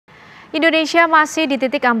Indonesia masih di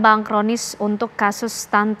titik ambang kronis untuk kasus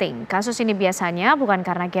stunting. Kasus ini biasanya bukan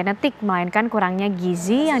karena genetik, melainkan kurangnya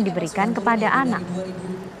gizi yang diberikan kepada anak.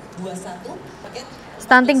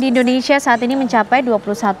 Stunting di Indonesia saat ini mencapai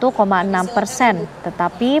 21,6%,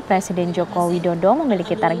 tetapi Presiden Joko Widodo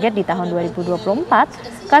memiliki target di tahun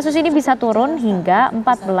 2024, kasus ini bisa turun hingga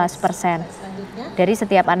 14%. Dari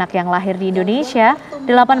setiap anak yang lahir di Indonesia,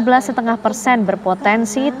 18,5%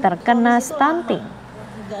 berpotensi terkena stunting.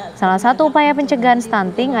 Salah satu upaya pencegahan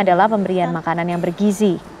stunting adalah pemberian makanan yang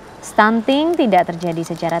bergizi. Stunting tidak terjadi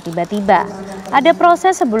secara tiba-tiba. Ada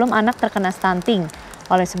proses sebelum anak terkena stunting.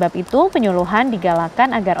 Oleh sebab itu, penyuluhan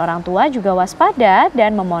digalakan agar orang tua juga waspada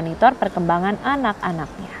dan memonitor perkembangan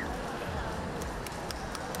anak-anaknya.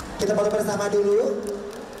 Kita foto bersama dulu.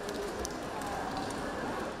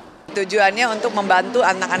 Tujuannya untuk membantu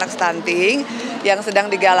anak-anak stunting yang sedang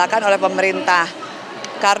digalakan oleh pemerintah.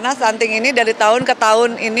 Karena stunting ini dari tahun ke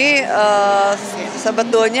tahun ini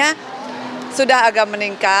sebetulnya sudah agak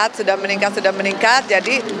meningkat, sudah meningkat.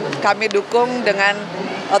 Jadi kami dukung dengan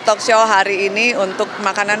talk show hari ini untuk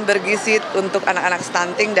makanan bergizi untuk anak-anak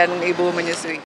stunting dan ibu menyusui.